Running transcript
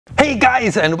Hey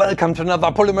guys, and welcome to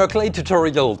another polymer clay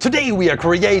tutorial. Today we are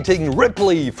creating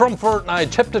Rippley from Fortnite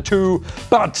Chapter 2,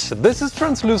 but this is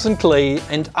translucent clay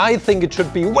and I think it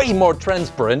should be way more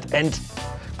transparent, and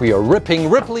we are ripping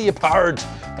Rippley apart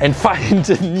and find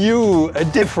a new, a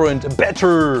different, a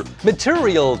better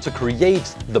material to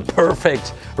create the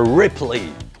perfect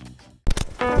Rippley.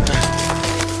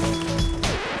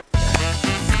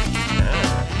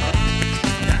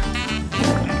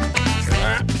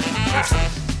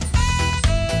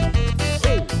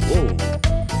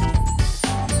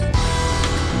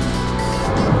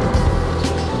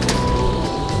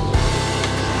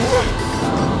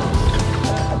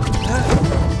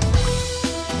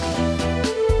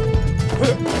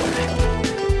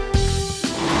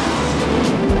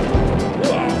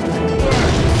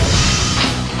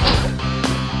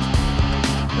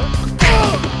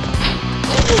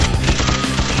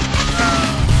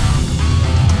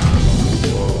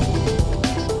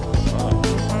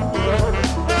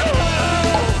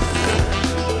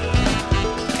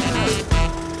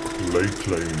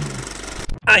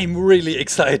 ClayClaim. I'm really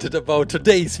excited about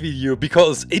today's video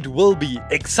because it will be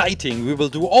exciting. We will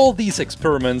do all these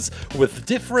experiments with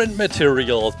different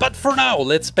materials, but for now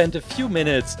let's spend a few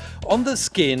minutes on the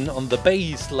skin, on the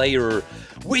base layer,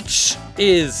 which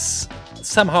is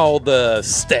somehow the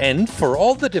stand for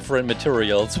all the different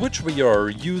materials which we are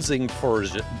using for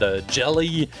the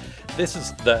jelly. This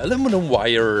is the aluminum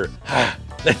wire.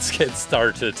 Let's get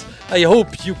started. I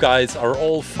hope you guys are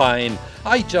all fine.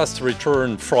 I just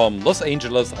returned from Los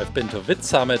Angeles. I've been to Vid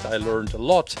Summit. I learned a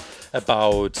lot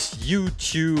about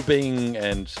YouTubing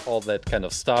and all that kind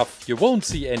of stuff. You won't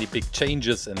see any big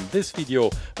changes in this video,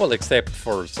 well, except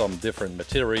for some different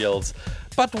materials.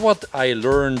 But what I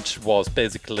learned was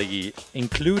basically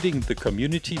including the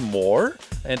community more,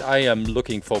 and I am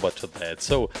looking forward to that.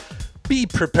 So be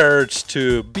prepared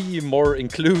to be more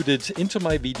included into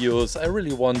my videos. I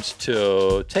really want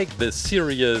to take this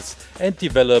serious and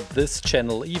develop this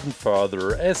channel even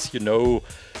further. As you know,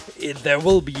 there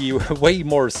will be way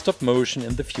more stop motion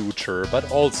in the future, but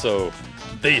also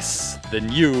this, the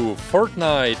new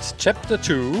Fortnite Chapter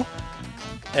 2.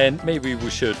 And maybe we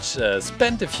should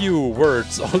spend a few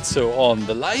words also on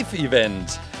the live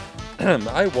event.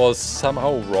 I was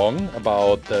somehow wrong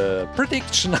about the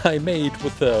prediction I made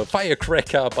with the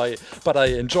firecracker, but I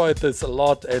enjoyed this a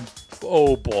lot, and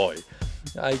oh boy,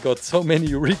 I got so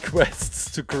many requests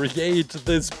to create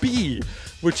this bee,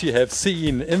 which you have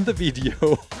seen in the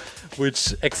video,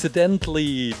 which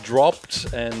accidentally dropped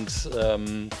and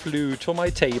flew to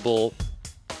my table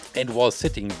and was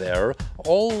sitting there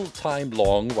all time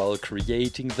long while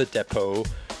creating the depot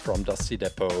from Dusty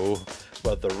Depot,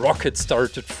 where the rocket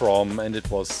started from, and it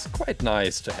was quite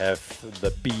nice to have the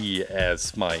bee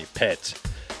as my pet.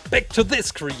 Back to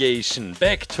this creation,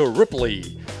 back to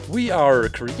Rippley. We are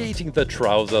creating the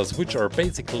trousers, which are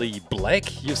basically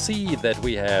black. You see that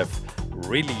we have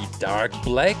really dark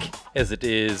black, as it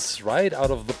is right out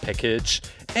of the package.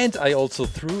 And I also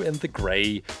threw in the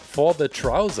gray for the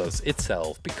trousers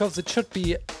itself, because it should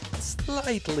be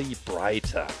slightly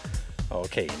brighter.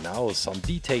 Okay, now some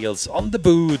details on the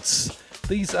boots.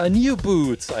 These are new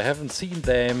boots. I haven't seen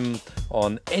them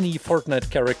on any Fortnite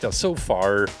character so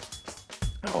far.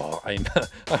 Oh, I'm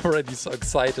already so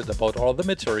excited about all the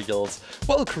materials.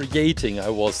 While creating, I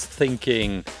was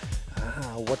thinking,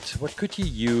 what could you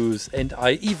use? And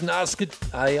I even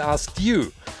asked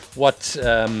you what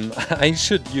I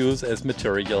should use as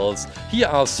materials. Here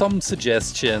are some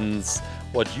suggestions,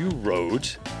 what you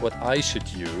wrote, what I should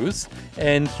use,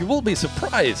 and you will be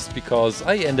surprised because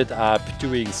I ended up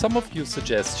doing some of your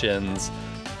suggestions,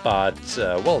 but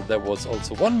well, there was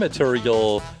also one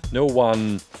material no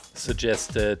one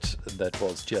suggested. That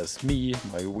was just me,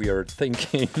 my weird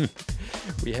thinking.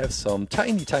 We have some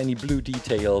tiny blue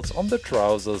details on the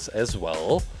trousers as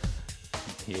well.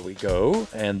 Here we go,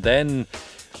 and then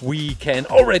we can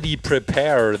already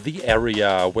prepare the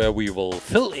area where we will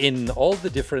fill in all the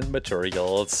different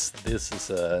materials. This is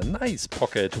a nice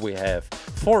pocket. We have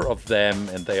 4 of them,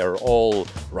 and they are all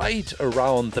right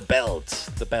around the belt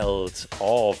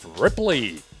of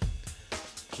Rippley.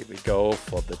 Here we go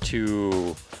for the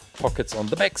 2 pockets on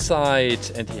the back side,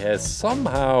 and he has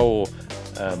somehow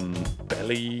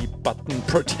belly button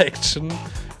protection.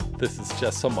 This is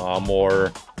just some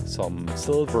armor, some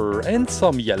silver and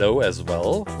some yellow as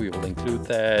well. We will include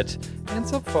that, and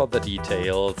some further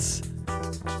details.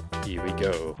 Here we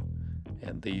go.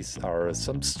 And these are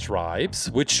some stripes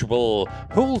which will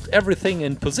hold everything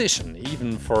in position,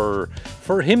 even for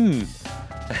him.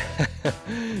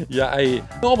 Yeah, I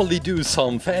normally do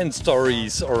some fan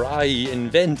stories, or I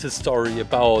invent a story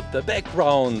about the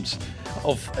background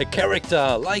of a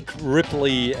character like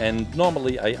Rippley, and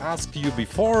normally I asked you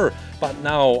before, but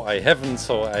now I haven't,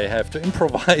 so I have to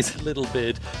improvise a little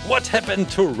bit. What happened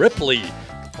to Rippley?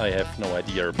 I have no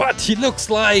idea, but he looks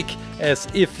like as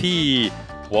if he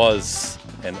was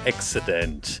an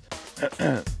accident.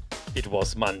 It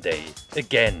was Monday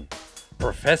again.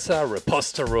 Professor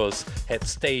Rippley had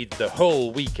stayed the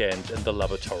whole weekend in the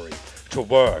laboratory to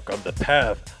work on the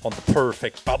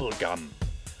perfect bubblegum.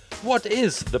 What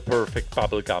is the perfect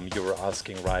bubblegum, you're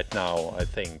asking right now, I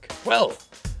think? Well,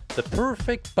 the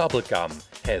perfect bubblegum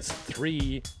has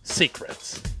 3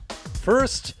 secrets.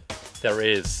 First, there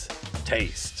is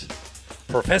taste.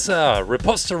 Professor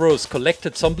Rippley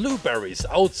collected some blueberries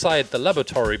outside the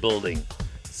laboratory building.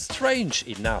 Strange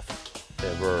enough,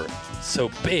 they were so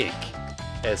big,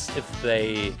 as if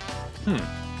they...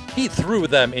 he threw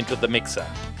them into the mixer.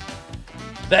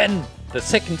 Then, the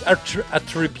second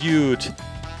attribute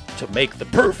to make the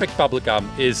perfect bubblegum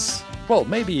is... well,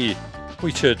 maybe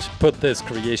we should put this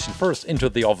creation first into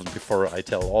the oven before I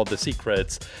tell all the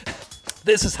secrets.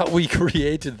 This is how we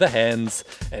created the hands,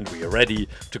 and we are ready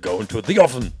to go into the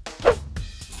oven.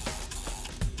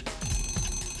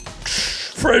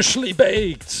 Freshly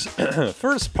baked!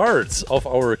 First parts of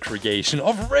our creation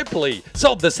of Rippley.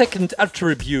 So the second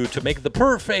attribute to make the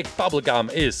perfect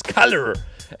bubblegum is color.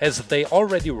 As they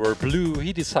already were blue,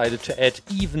 he decided to add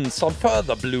even some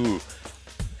further blue,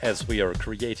 as we are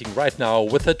creating right now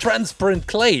with a transparent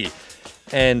clay.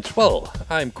 And well,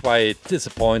 I'm quite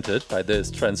disappointed by this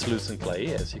translucent clay,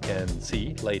 as you can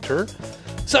see later.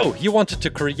 So he wanted to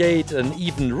create an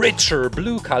even richer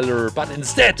blue color, but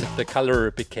instead the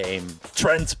color became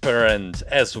transparent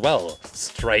as well.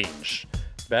 Strange.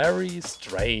 Very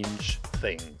strange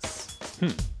things.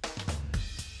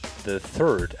 The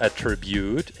third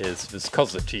attribute is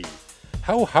viscosity.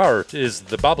 How hard is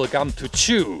the bubblegum to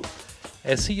chew?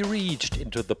 As he reached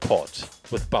into the pot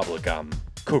with bubblegum,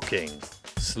 cooking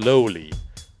slowly,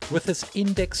 with his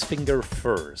index finger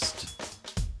first.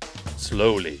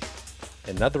 Slowly.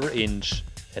 Another inch,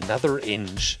 another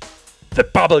inch. The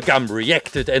bubblegum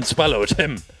reacted and swallowed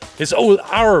him, his whole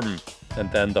arm,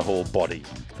 and then the whole body,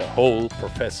 the whole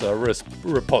Professor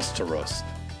Rippley.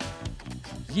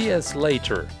 Years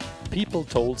later, people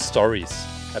told stories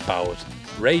about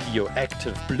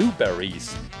radioactive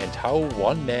blueberries and how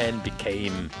one man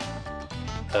became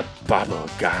a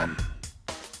bubblegum.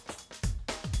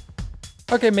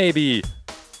 Okay, maybe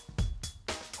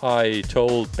I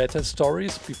told better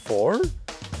stories before,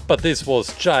 but this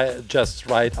was just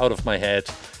right out of my head,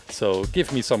 so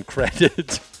give me some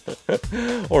credit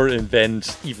or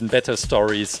invent even better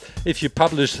stories. If you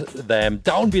publish them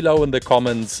down below in the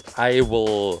comments, I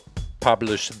will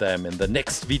publish them in the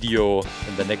next video,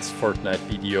 in the next Fortnite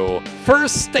video.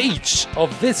 First stage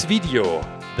of this video,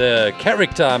 the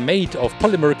character made of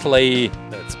polymer clay.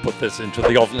 Let's put this into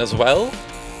the oven as well.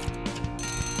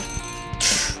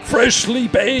 Freshly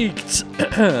baked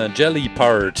jelly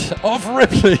part of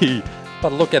Rippley.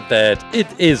 But look at that, it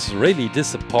is really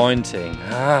disappointing.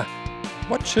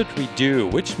 What should we do?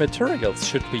 Which materials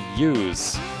should we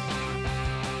use?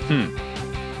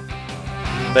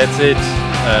 That's it.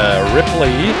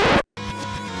 Rippley.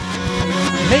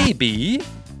 Maybe.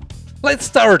 Let's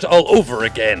start all over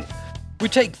again. We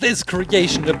take this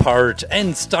creation apart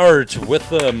and start with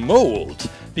the mold.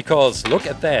 Because look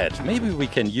at that, maybe we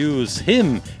can use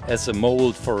him as a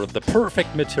mold for the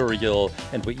perfect material,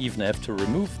 and we even have to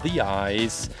remove the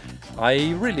eyes.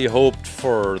 I really hoped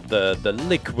for the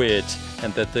liquid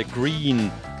and that the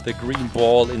green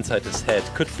ball inside his head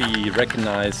could be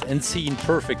recognized and seen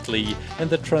perfectly in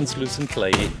the translucent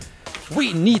clay.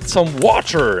 We need some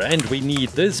water, and we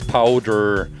need this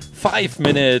powder 5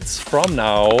 minutes from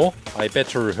now. I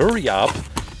better hurry up.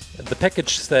 The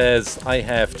package says I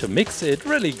have to mix it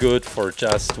really good for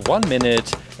just 1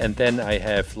 minute, and then I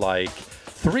have like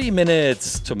 3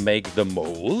 minutes to make the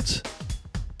mold.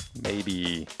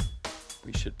 Maybe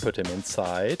we should put him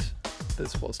inside.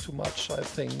 This was too much, I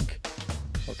think.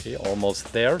 Okay,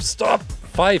 almost there. Stop!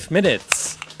 5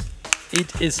 minutes!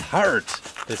 It is hard.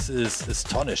 This is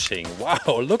astonishing.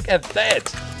 Wow, look at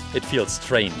that! It feels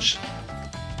strange.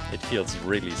 It feels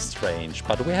really strange,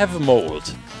 but we have a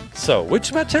mold. So,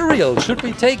 which material should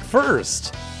we take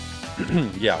first?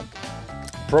 Yeah,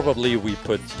 probably we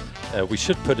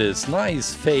should put his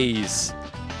nice face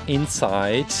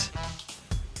inside,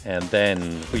 and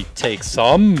then we take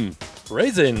some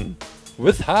resin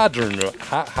with hardener,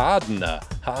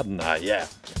 yeah.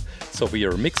 So we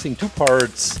are mixing 2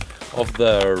 parts of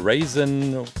the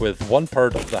resin with 1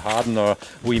 part of the hardener.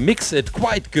 We mix it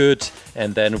quite good,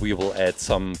 and then we will add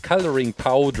some coloring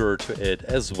powder to it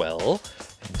as well.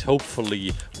 And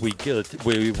hopefully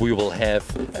we will have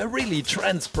a really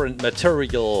transparent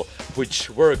material which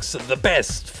works the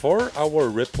best for our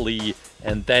Rippley,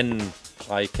 and then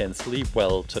I can sleep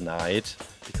well tonight,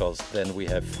 because then we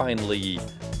have finally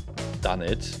done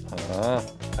it.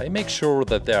 I make sure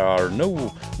that there are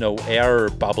no air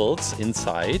bubbles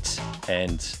inside,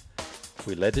 and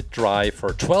we let it dry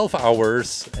for 12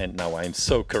 hours, and now I'm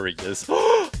so curious.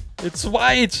 It's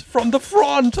white from the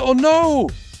front! Oh no!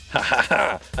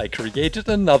 Hahaha! I created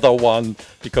another one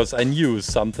because I knew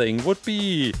something would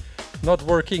be not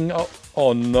working out.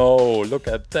 Oh no, look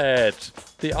at that!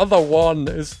 The other one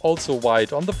is also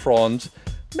white on the front.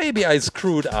 Maybe I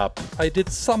screwed up. I did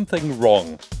something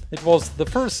wrong. It was the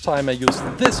first time I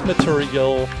used this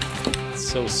material. It's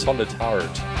so solid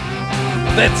hard.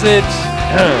 That's it!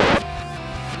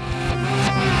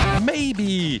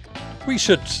 Maybe we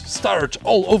should start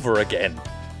all over again.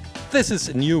 This is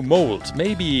a new mold.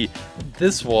 Maybe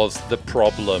this was the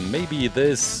problem. Maybe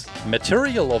this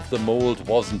material of the mold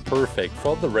wasn't perfect.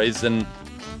 For the reason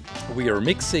we are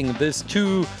mixing this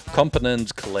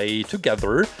 2-component clay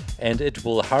together, and it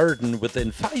will harden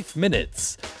within 5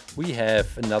 minutes. We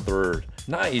have another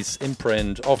nice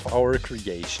imprint of our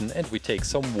creation, and we take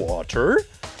some water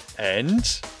and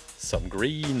some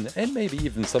green and maybe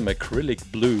even some acrylic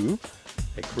blue,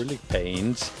 acrylic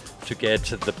paint, to get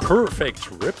the perfect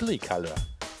Rippley color.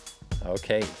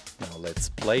 Okay, now let's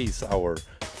place our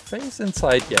face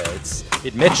inside. Yeah,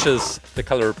 it matches the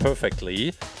color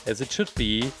perfectly, as it should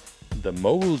be. The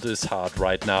mold is hard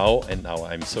right now, and now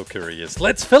I'm so curious.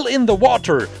 Let's fill in the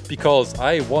water, because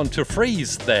I want to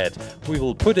freeze that. We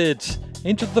will put it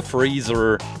into the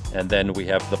freezer, and then we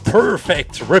have the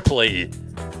perfect Rippley.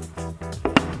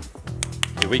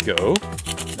 Here we go.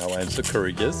 Now I'm so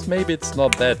curious. Maybe it's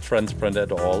not that transparent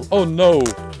at all. Oh no!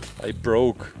 I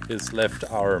broke his left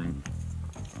arm.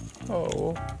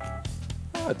 Oh.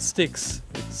 Ah, it sticks.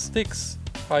 It sticks.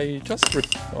 I just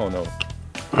oh no.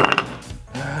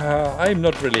 I'm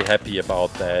not really happy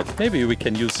about that. Maybe we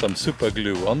can use some super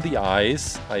glue on the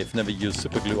eyes. I've never used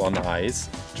super glue on eyes.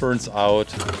 Turns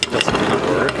out it doesn't really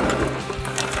work.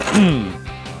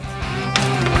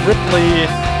 Rippley.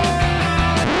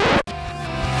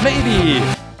 Maybe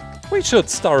we should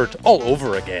start all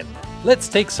over again. Let's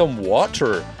take some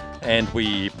water and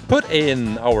we put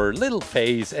in our little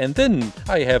face, and then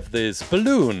I have this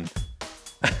balloon.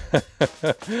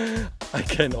 I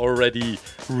can already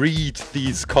read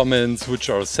these comments which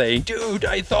are saying, dude,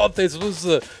 I thought this was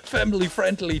a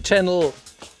family-friendly channel.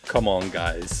 Come on,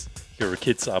 guys. Your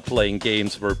kids are playing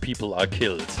games where people are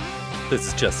killed. This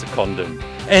is just a condom.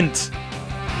 And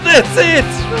that's it!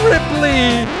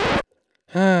 Rippley!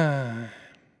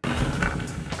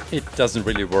 It doesn't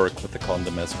really work with the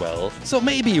condom as well. So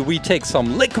maybe we take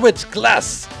some liquid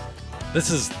glass. This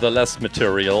is the last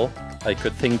material I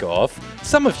could think of.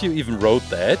 Some of you even wrote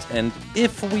that, and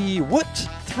if we would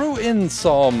throw in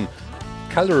some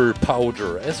color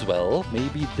powder as well,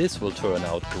 maybe this will turn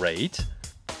out great.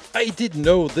 I didn't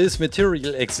know this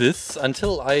material exists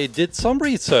until I did some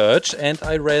research, and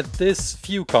I read this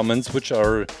few comments which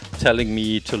are telling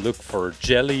me to look for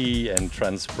jelly and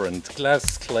transparent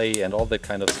glass clay and all that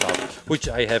kind of stuff, which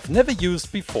I have never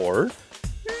used before.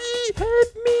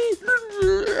 Help me!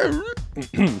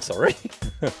 Sorry.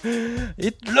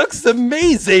 It looks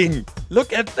amazing!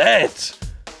 Look at that!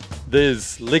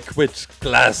 This liquid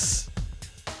glass.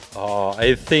 Oh,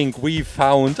 I think we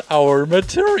found our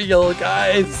material,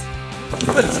 guys!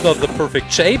 But it's not the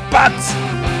perfect shape, but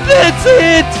that's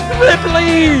it!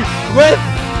 Rippley! With...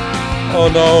 Oh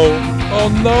no! Oh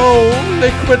no!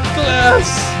 Liquid glass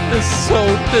is so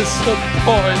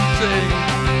disappointing!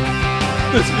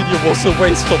 This video was a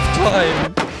waste of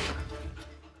time!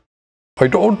 I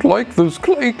don't like this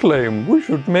ClayClaim. We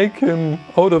should make him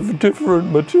out of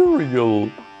different material.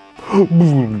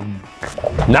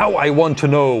 Now I want to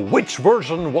know which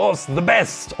version was the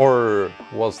best, or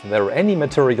was there any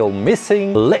material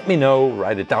missing? Let me know,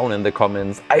 write it down in the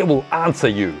comments. I will answer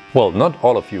you. Well, not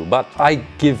all of you, but I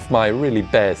give my really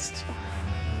best.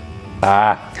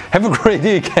 Have a great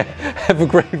weekend. Have a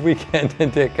great weekend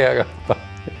and take care. Bye.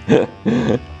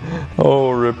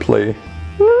 Oh, Rippley.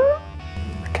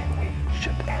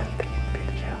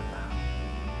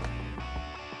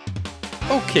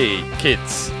 Okay,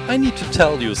 kids, I need to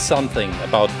tell you something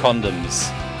about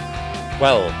condoms.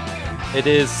 Well, it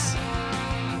is...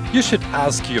 You should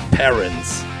ask your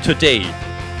parents today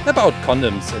about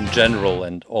condoms in general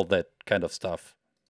and all that kind of stuff.